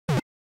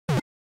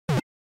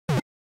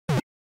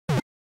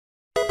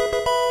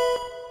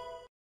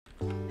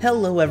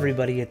Hello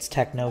everybody, it's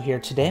Techno here.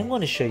 Today I'm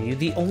going to show you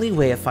the only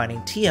way of finding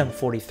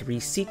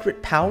TM43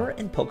 Secret Power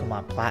in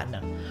Pokémon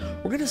Platinum.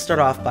 We're going to start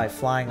off by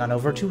flying on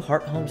over to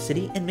Heart Home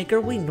City and make our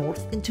way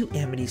north into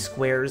Amity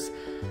Square's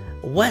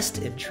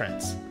west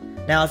entrance.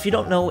 Now if you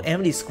don't know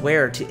Amity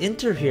Square, to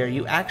enter here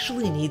you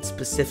actually need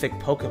specific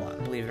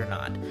Pokemon, believe it or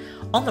not.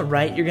 On the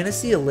right you're going to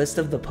see a list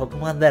of the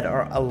Pokemon that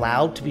are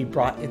allowed to be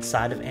brought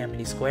inside of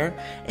Amity Square.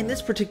 In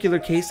this particular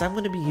case I'm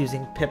going to be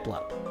using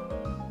Piplup.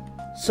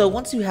 So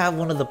once you have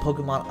one of the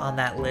Pokemon on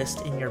that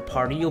list in your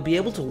party, you'll be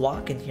able to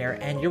walk in here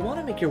and you'll want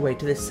to make your way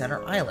to this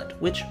center island,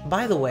 which,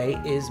 by the way,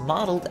 is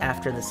modeled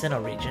after the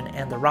Sinnoh region,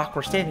 and the rock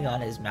we're standing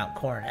on is Mount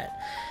Coronet.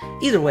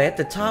 Either way, at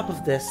the top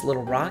of this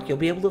little rock, you'll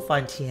be able to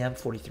find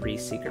TM43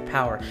 Secret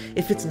Power.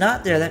 If it's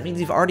not there, that means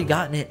you've already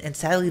gotten it, and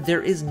sadly,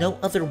 there is no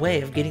other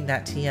way of getting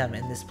that TM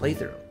in this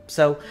playthrough.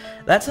 So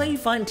that's how you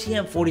find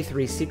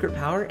TM43 Secret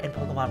Power in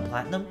Pokemon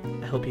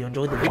Platinum. I hope you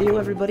enjoyed the video,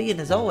 everybody, and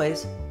as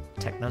always,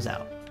 Techno's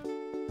out.